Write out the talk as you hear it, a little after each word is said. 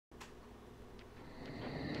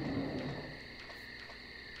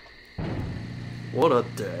What a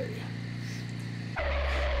day.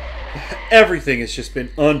 Everything has just been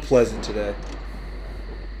unpleasant today.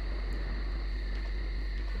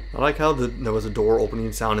 I like how there was a door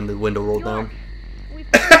opening sound and the window rolled down.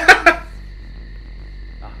 Ah,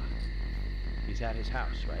 he's at his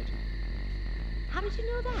house, right? How did you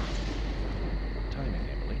know that? Timing,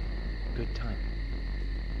 Emily. Good timing.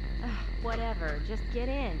 Whatever, just get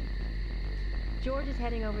in. George is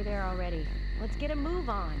heading over there already. Let's get a move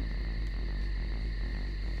on.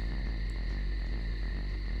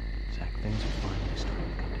 Zach, things are finally starting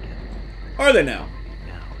to come together. Are they now?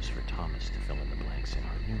 Now is for Thomas to fill in the blanks in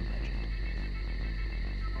our new legend.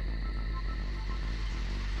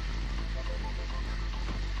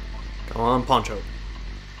 Come on, Poncho.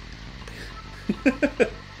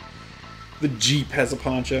 The Jeep has a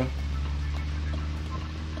poncho.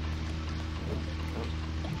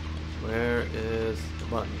 Where is the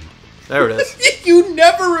button? There it is. You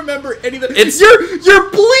never remember any of that. It's your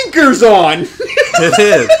blinkers on. It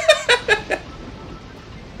is.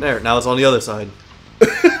 There, now it's on the other side. But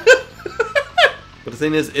the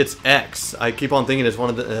thing is, it's X. I keep on thinking it's one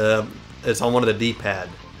of the. It's on one of the D-pad.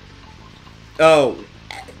 Oh,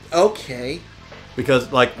 okay.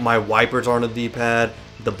 Because like my wipers are on the D-pad,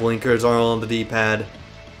 the blinkers are on the D-pad.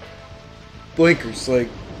 Blinkers, like,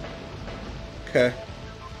 okay.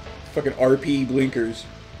 Fucking RP blinkers.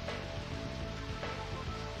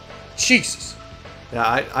 Jesus.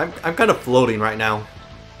 Yeah, I'm kind of floating right now.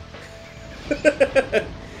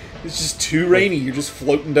 It's just too rainy. You're just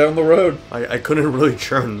floating down the road. I couldn't really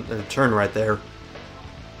turn right there.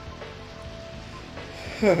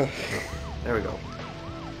 There we go.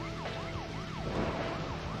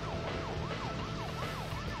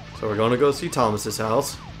 So we're going to go see Thomas's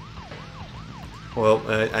house. Well,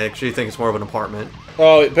 I actually think it's more of an apartment.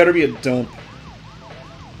 Oh, it better be a dump.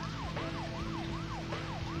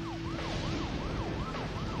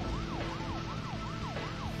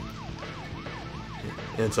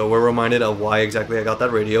 And so we're reminded of why exactly I got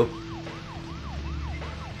that radio.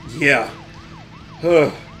 Yeah.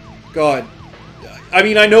 Ugh. God. I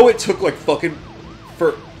mean, I know it took like fucking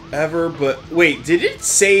forever, but wait, did it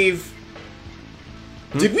save?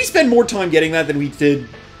 Did we spend more time getting that than we did?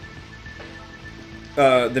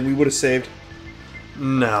 Than we would have saved?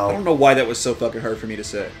 No. I don't know why that was so fucking hard for me to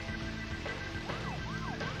say.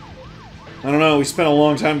 I don't know. We spent a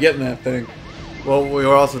long time getting that thing. Well, we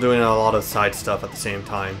were also doing a lot of side stuff at the same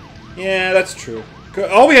time. Yeah, that's true.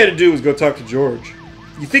 All we had to do was go talk to George.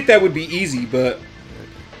 You think that would be easy, but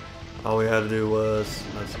All we had to do was...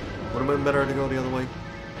 Would have been better to go the other way?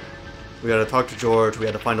 We had to talk to George, we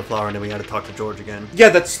had to find the flower, and then we had to talk to George again. yeah,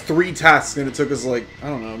 that's 3 tasks, and it took us like, I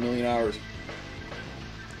don't know, a million hours.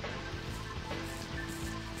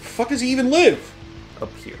 Fuck does he even live?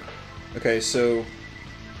 Up here. Okay, so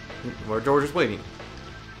Where George is waiting.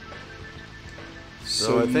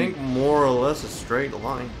 So I think more or less a straight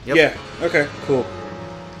line. Yep. Yeah. Okay. Cool.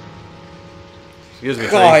 Excuse me.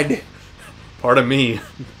 God. Sorry. Pardon me.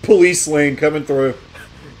 Police lane coming through.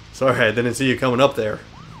 Sorry, I didn't see you coming up there.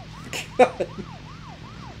 God.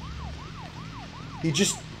 He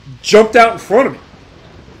just jumped out in front of me.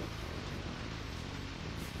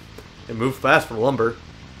 It moved fast for lumber.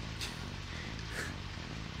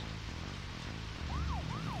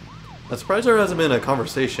 I'm surprised there hasn't been a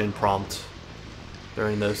conversation prompt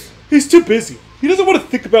during this. He's too busy. He doesn't want to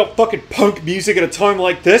think about fucking punk music at a time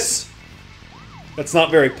like this. That's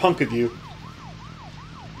not very punk of you.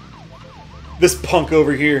 This punk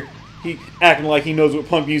over here, he acting like he knows what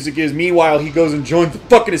punk music is. Meanwhile, he goes and joins the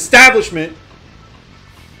fucking establishment.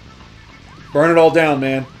 Burn it all down,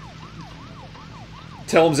 man.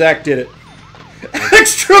 Tell him Zach did it.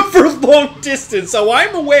 Extra for long distance, so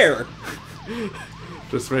I'm aware.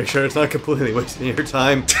 Just make sure it's not completely wasting your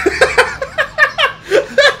time.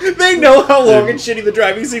 They know how long and shitty the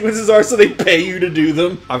driving sequences are, so they pay you to do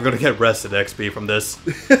them. I'm gonna get rested XP from this.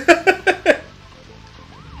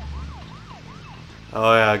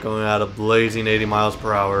 Oh yeah, going at a blazing 80 miles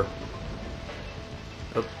per hour.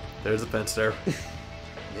 Oh, there's a fence there.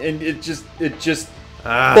 And it just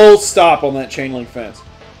Ah, full stop on that chain link fence.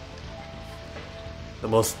 the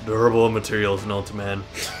most durable of materials known to man.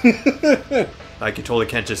 Like you totally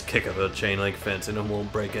can't just kick up a chain link fence and it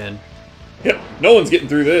won't break in. Yeah, no one's getting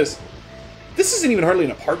through this. This isn't even hardly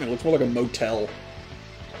an apartment. It looks more like a motel.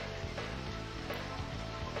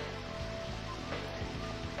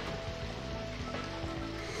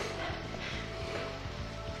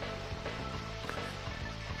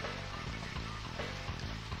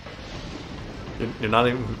 You're not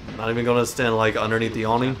even gonna stand like underneath the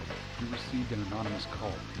awning. We received an anonymous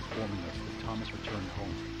call informing us that Thomas returned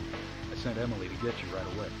home. I sent Emily to get you right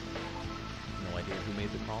away. No idea who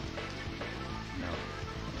made the call? No.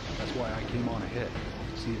 That's why I came on ahead,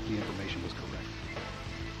 to see if the information was correct.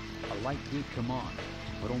 A light did come on,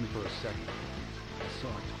 but only for a second. I saw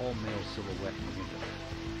a tall male silhouette in the window.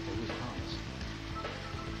 It was Thomas.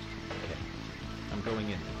 Okay. I'm going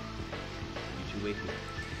in. You two wait here.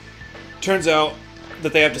 Turns out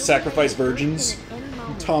that they have to sacrifice virgins.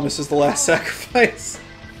 Thomas is the last sacrifice.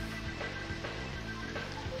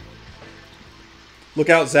 Look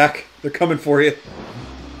out, Zach. They're coming for you.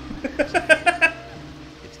 It's the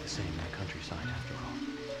same in the countryside after all.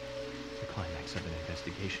 The climax of an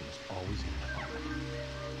investigation is always in that moment.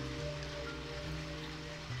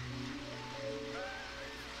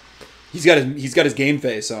 He's got his game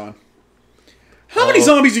face on. How many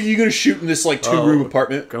zombies are you gonna shoot in this like 2-room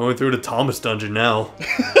apartment? Going through the Thomas dungeon now.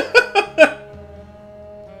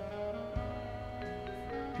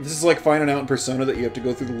 This is like finding out in Persona that you have to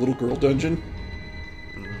go through the little girl dungeon.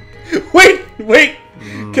 Wait!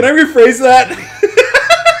 Can I rephrase that?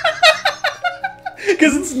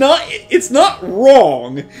 Because it's not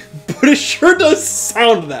wrong, but it sure does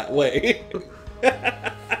sound that way.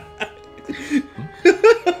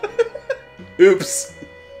 Oops.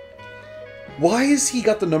 Why has he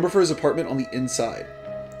got the number for his apartment on the inside?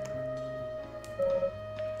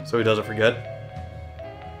 So he doesn't forget.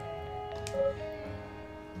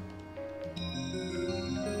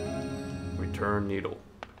 Return needle.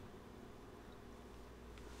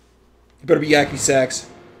 You better be Yakety Sax.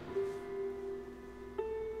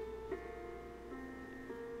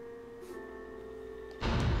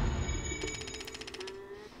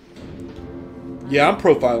 Yeah, I'm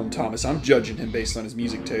profiling Thomas. I'm judging him based on his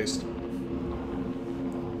music taste.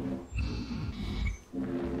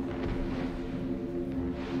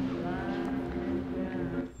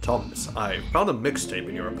 Thomas, I found a mixtape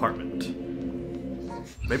in your apartment.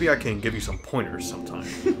 Maybe I can give you some pointers sometime.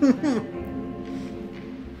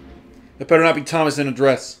 It better not be Thomas in a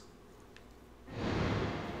dress.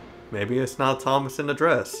 Maybe it's not Thomas in a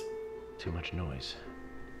dress. Too much noise.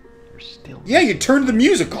 We're still. Yeah, you turned the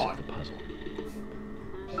music on. The puzzle.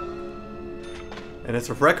 And it's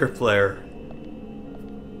a record player.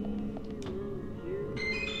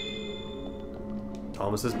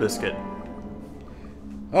 Thomas's biscuit.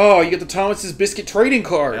 Oh, you get the Thomas's biscuit trading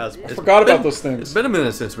card. Yeah, I forgot about those things. It's been a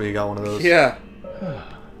minute since we got one of those. Yeah.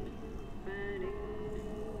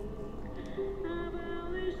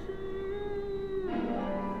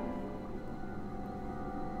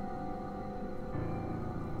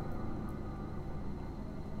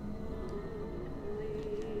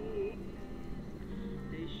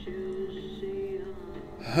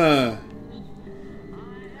 Huh.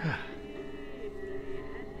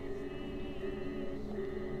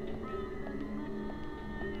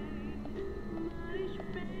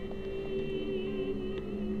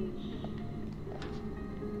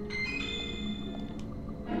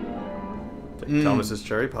 Thomas's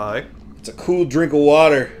cherry pie. It's a cool drink of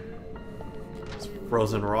water. It's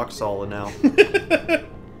frozen rock solid now.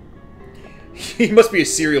 He must be a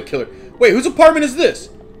serial killer. Wait, whose apartment is this?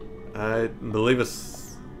 I believe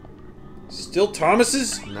it's... Still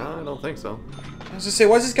Thomas's? No, I don't think so. I was gonna say,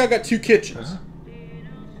 why does this guy got 2 kitchens?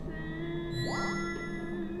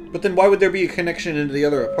 But then why would there be a connection into the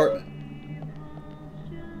other apartment?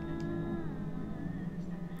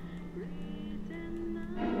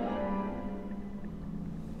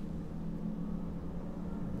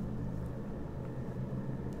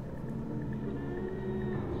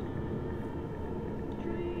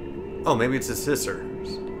 Oh, maybe it's his sister.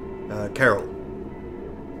 Carol.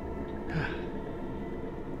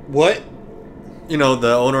 What? You know,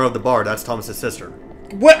 the owner of the bar, that's Thomas's sister.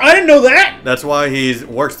 What? I didn't know that! That's why he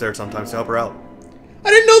works there sometimes to help her out. I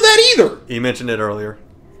didn't know that either! He mentioned it earlier.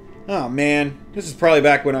 Oh, man. This is probably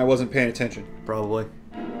back when I wasn't paying attention. Probably.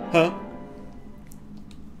 Huh?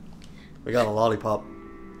 We got a lollipop.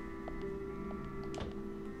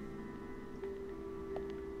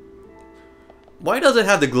 Why does it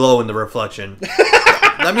have the glow in the reflection?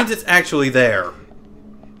 That means it's actually there.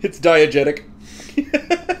 It's diegetic.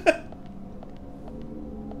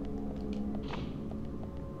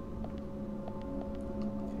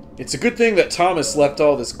 It's a good thing that Thomas left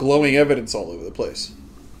all this glowing evidence all over the place.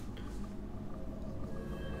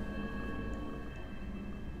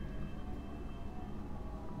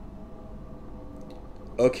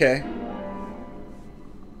 Okay.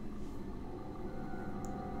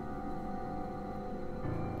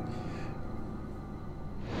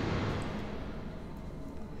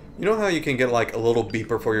 You know how you can get like a little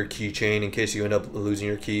beeper for your keychain in case you end up losing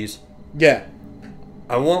your keys? Yeah.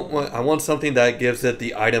 I want something that gives it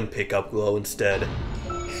the item pickup glow instead.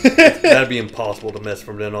 That'd be impossible to miss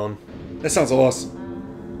from then on. That sounds awesome.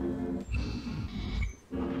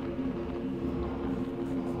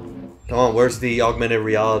 Come on, where's the augmented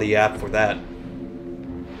reality app for that?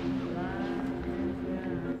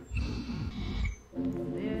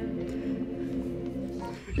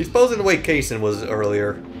 He's posing the way Kaysen was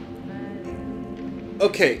earlier.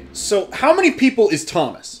 Okay, so how many people is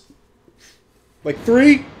Thomas? Like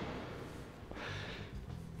 3?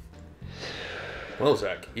 Well,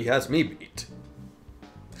 Zach, he has me beat.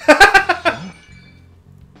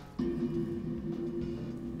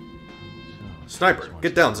 Sniper,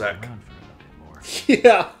 get down, Zach.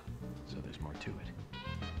 Yeah. So there's more to it.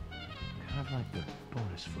 Kind of like the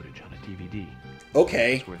bonus footage on a DVD.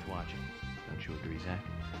 Okay. It's worth watching. Don't you agree, Zach?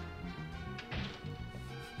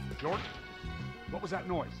 George, what was that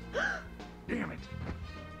noise? Damn it!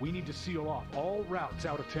 We need to seal off all routes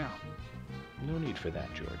out of town. No need for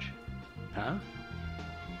that, George. Huh?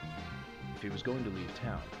 If he was going to leave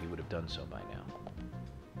town, he would have done so by now.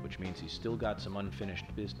 Which means he's still got some unfinished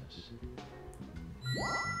business.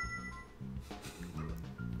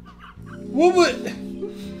 What would...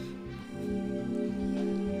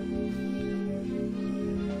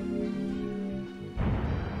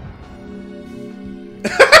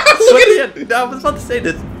 I was about to say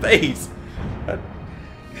this face.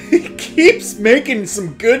 He keeps making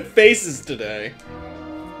some good faces today.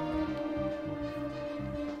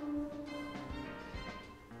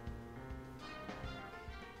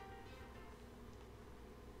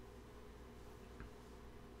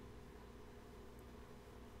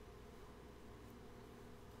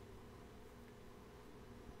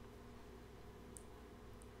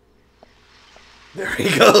 There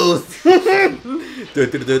he goes. He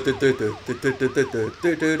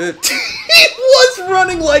was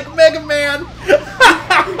running like Mega Man.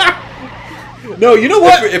 No, you know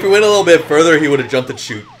what? If we went a little bit further, he would have jumped and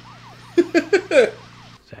shoot.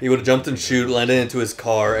 He would have jumped and shoot, landed into his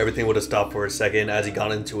car. Everything would have stopped for a second as he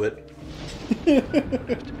got into it. Have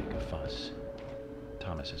to make a fuss.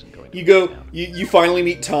 Thomas isn't going to You go, down. you finally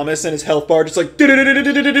meet Thomas and his health bar just like... Time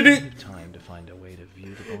to find a way to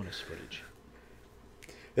view the bonus footage.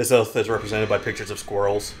 His health is represented by pictures of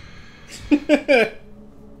squirrels. You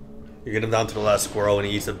get him down to the last squirrel and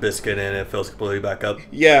he eats a biscuit and it fills completely back up.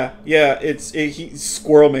 Yeah, he's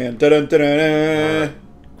Squirrel Man. Dun, dun, dun, dun.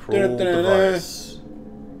 Cruel device.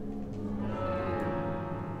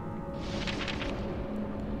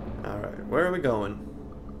 Alright, where are we going?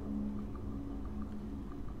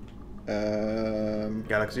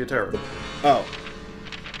 Galaxy of Terror. Oh.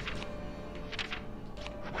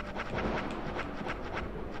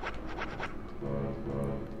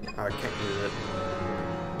 I can't do it.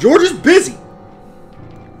 George is busy.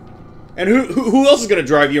 And who else is gonna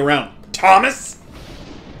drive you around? Thomas?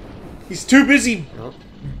 He's too busy Nope.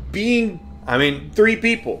 being 3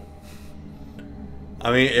 people.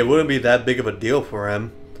 It wouldn't be that big of a deal for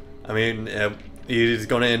him. He's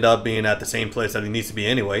going to end up being at the same place that he needs to be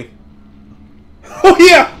anyway. Oh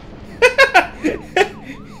yeah.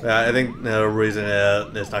 I think the reason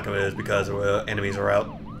it's not coming is because enemies are out.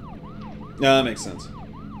 No, that makes sense.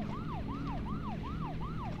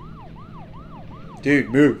 Dude,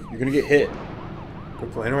 move. You're gonna get hit.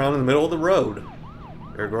 Quit playing around in the middle of the road.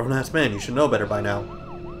 You're a grown-ass man. You should know better by now.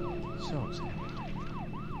 So, Sam,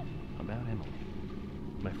 about Emily.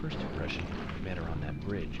 My first impression when I met her on that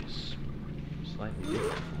bridge is slightly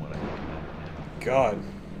different from what I think about her now. God.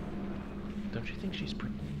 Don't you think she's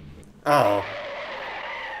pretty? Oh.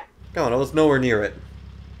 Come on, I was nowhere near it.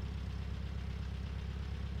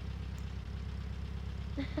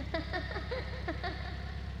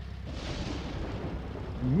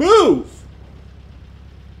 Move!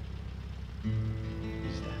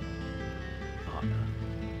 Is that Anna?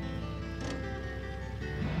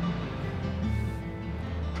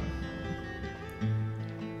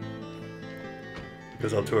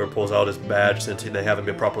 Goes up to her, pulls out his badge since they haven't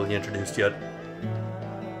been properly introduced yet.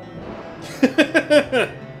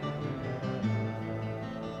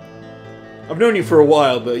 I've known you for a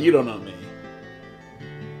while, but you don't know me.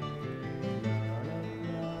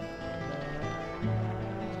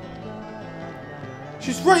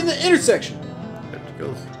 She's right in the intersection. There she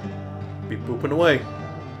goes. Be pooping away.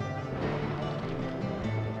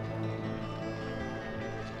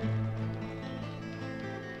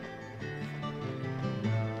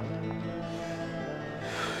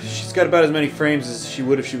 She's got about as many frames as she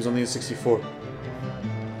would if she was on the N64.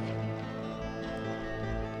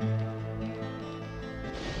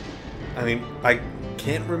 I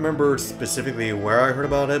can't remember specifically where I heard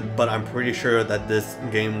about it, but I'm pretty sure that this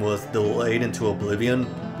game was delayed into oblivion.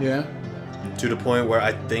 Yeah. To the point where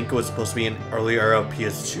I think it was supposed to be an early era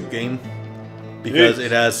PS2 game. Because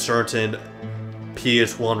it has certain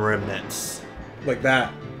PS1 remnants. Like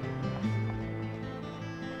that.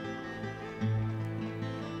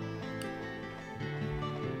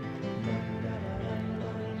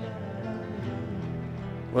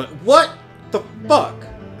 What the fuck?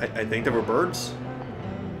 I think they were birds.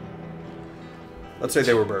 Let's say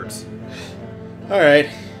they were birds. Alright.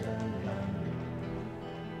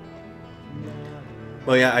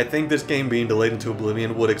 Well, yeah, I think this game being delayed into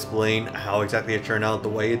oblivion would explain how exactly it turned out the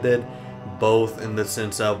way it did, both in the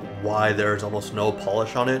sense of why there's almost no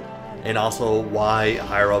polish on it, and also why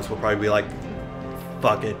higher-ups will probably be like,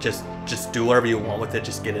 fuck it, just do whatever you want with it,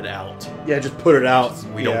 just get it out. Yeah, just put it out.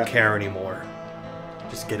 We don't care anymore.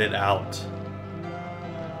 Just get it out.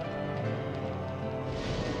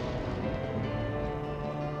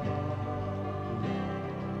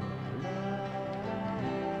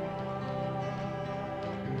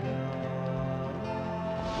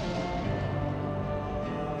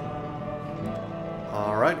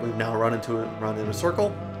 Alright, we've now run into a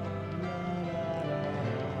circle.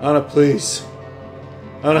 Anna, please.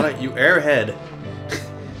 Anna, you airhead.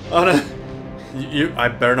 Anna. I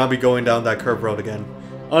better not be going down that curved road again.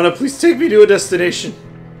 Anna, please take me to a destination.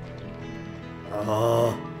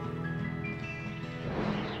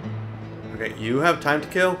 Okay, you have time to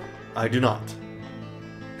kill? I do not.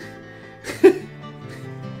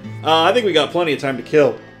 I think we got plenty of time to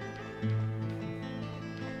kill.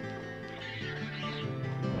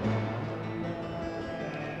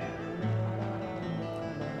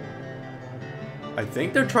 I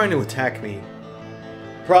think they're trying to attack me.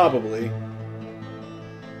 Probably.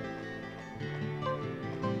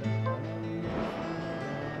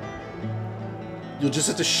 You'll just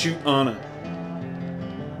have to shoot Anna.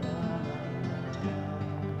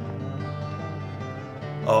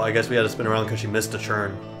 Oh, I guess we had to spin around because she missed a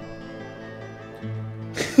turn.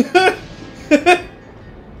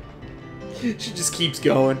 She just keeps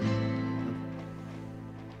going.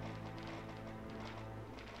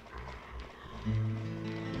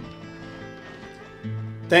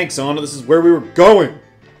 Thanks, Anna. This is where we were going.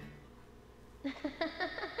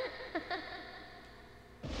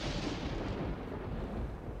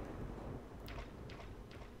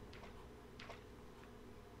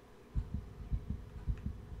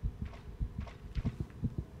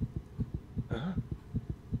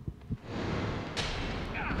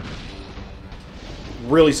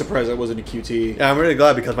 Really surprised that wasn't a QT. Yeah, I'm really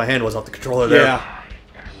glad because my hand was off the controller there. Yeah.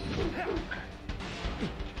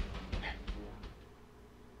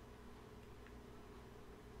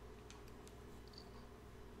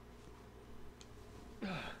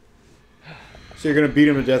 So you're gonna beat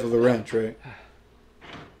him to death with a wrench, right?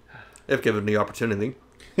 If given the opportunity.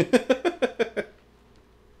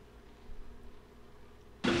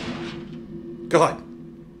 God.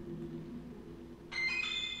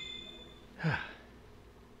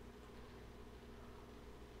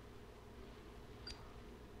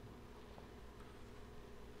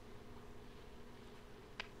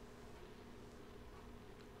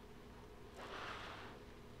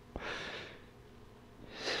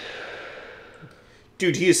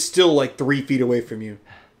 Dude, he is still like 3 feet away from you.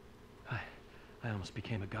 I almost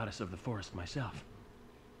became a goddess of the forest myself.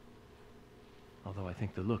 Although I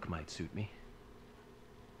think the look might suit me.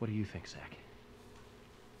 What do you think, Zach?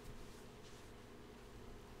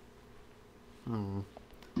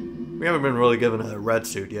 We haven't been really given a red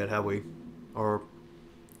suit yet, have we? Or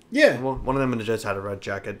Yeah. one of them just had a red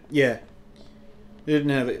jacket. Yeah. They didn't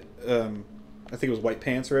have it. I think it was white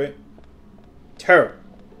pants, right? Terror.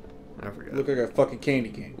 I forget. Look like a fucking candy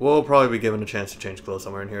cane. We'll probably be given a chance to change clothes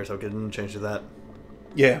somewhere in here, so get in and change to that.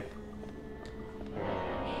 Yeah.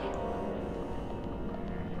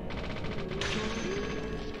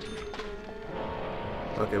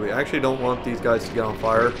 Okay, we actually don't want these guys to get on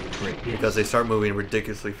fire because they start moving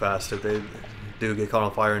ridiculously fast if they do get caught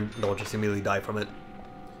on fire and they'll just immediately die from it.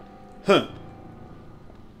 Huh.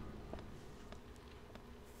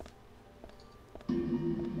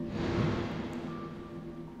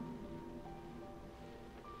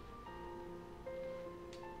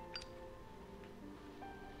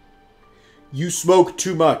 You smoke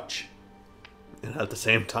too much. And at the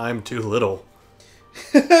same time, too little.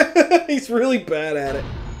 He's really bad at it.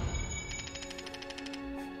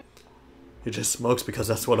 He just smokes because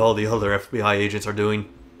that's what all the other FBI agents are doing.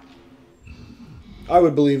 I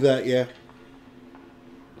would believe that, yeah.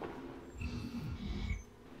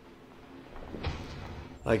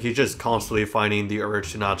 Like, he's just constantly finding the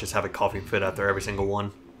urge to not just have a coughing fit after every single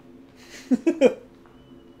one.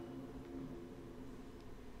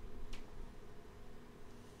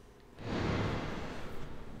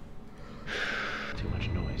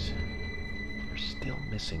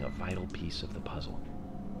 missing a vital piece of the puzzle.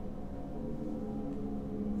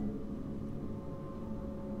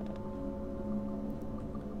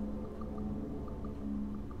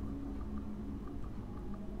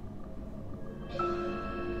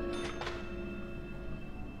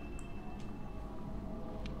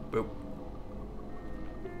 Boop.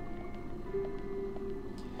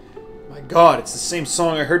 My God, it's the same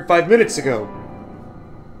song I heard 5 minutes ago.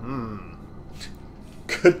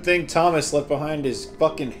 Good thing Thomas left behind his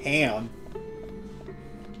fucking ham.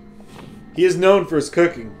 He is known for his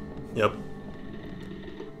cooking. Yep.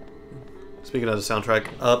 Speaking of the soundtrack,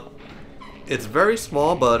 it's very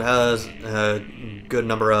small, but has a good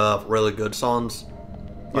number of really good songs.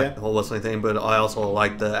 Like Yeah. the whole whistling thing, but I also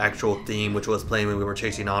like the actual theme, which was playing when we were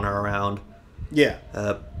chasing Anna around. Yeah.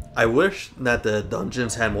 I wish that the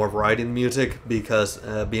dungeons had more variety in the music, because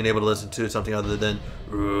being able to listen to something other than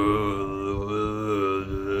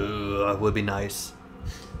would be nice.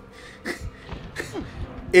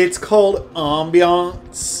 It's called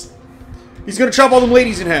ambiance. He's gonna chop all them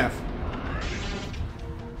ladies in half.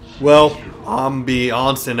 Well,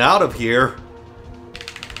 ambiance out of here.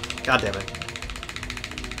 God damn it.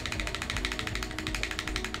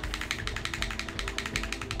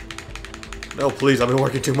 No, please, I've been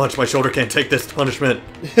working too much. My shoulder can't take this punishment.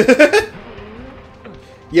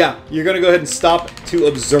 Yeah, you're gonna go ahead and stop to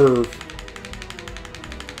observe.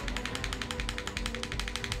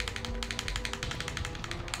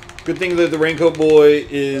 Good thing that the Raincoat Boy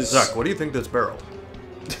is... Zach, what do you think of this barrel?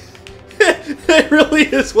 That really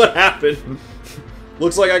is what happened.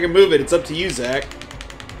 Looks like I can move it. It's up to you, Zach.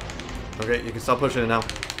 Okay, you can stop pushing it now.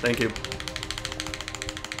 Thank you.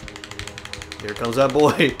 Here comes that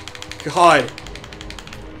boy. God.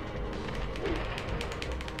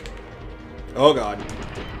 Oh, God.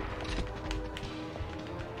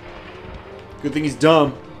 Good thing he's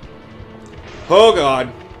dumb. Oh,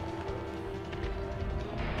 God.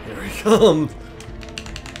 Here he comes.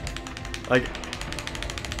 Like,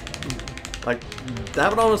 that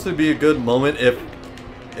would honestly be a good moment if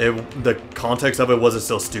the context of it wasn't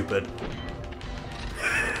so stupid.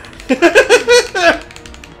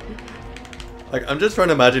 Like, I'm just trying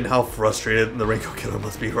to imagine how frustrated the Raincoat Killer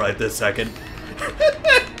must be right this second.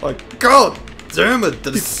 Like, God damn it,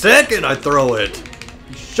 the second I throw it.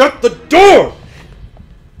 Shut the door!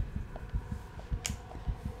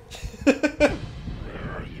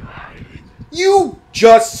 You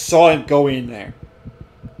just saw him go in there.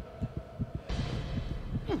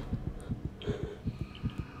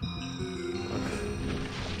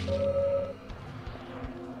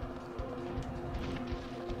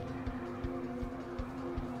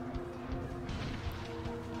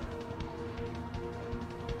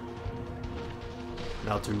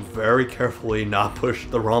 Now to very carefully not push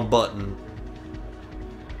the wrong button.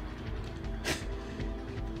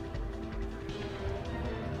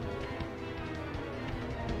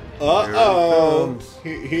 Uh-oh.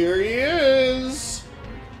 Here he is.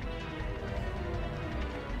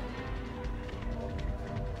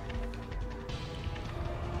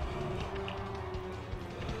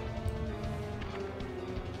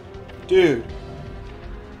 Dude.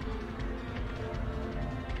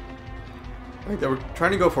 Like, they were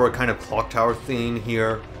trying to go for a kind of clock tower theme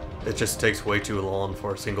here. It just takes way too long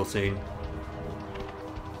for a single scene.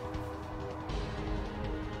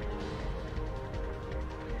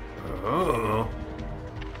 Oh.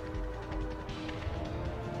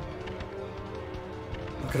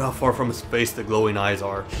 Look at how far from his face the glowing eyes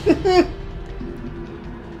are.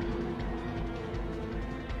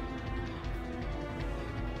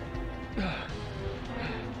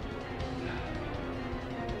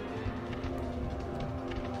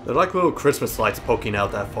 They're like little Christmas lights poking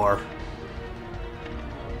out that far.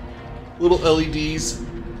 Little LEDs.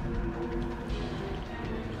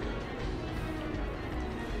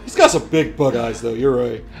 He's got some big bug eyes, though. You're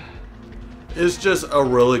right. It's just a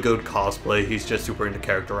really good cosplay. He's just super into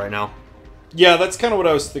character right now. Yeah, that's kind of what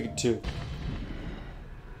I was thinking, too.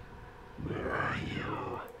 Where are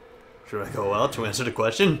you? Should I go out to answer the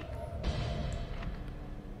question?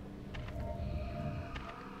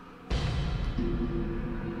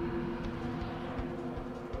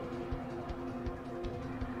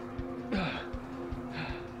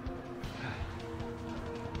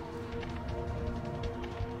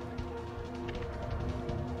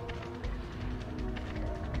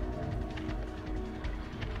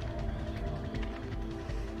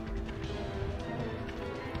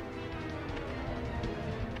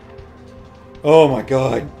 Oh my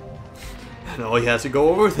god. No, he has to go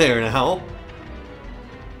over there now.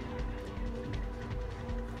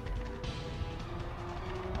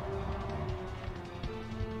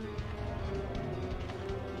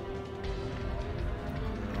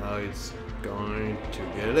 Now he's going to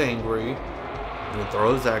get angry and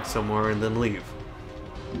throw his axe somewhere and then leave.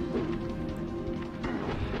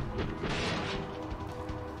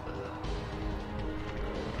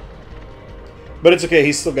 But it's okay,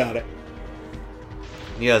 he's still got it.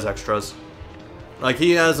 He has extras. Like,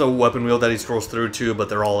 he has a weapon wheel that he scrolls through too, but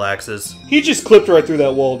they're all axes. He just clipped right through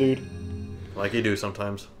that wall, dude. Like you do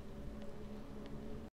sometimes.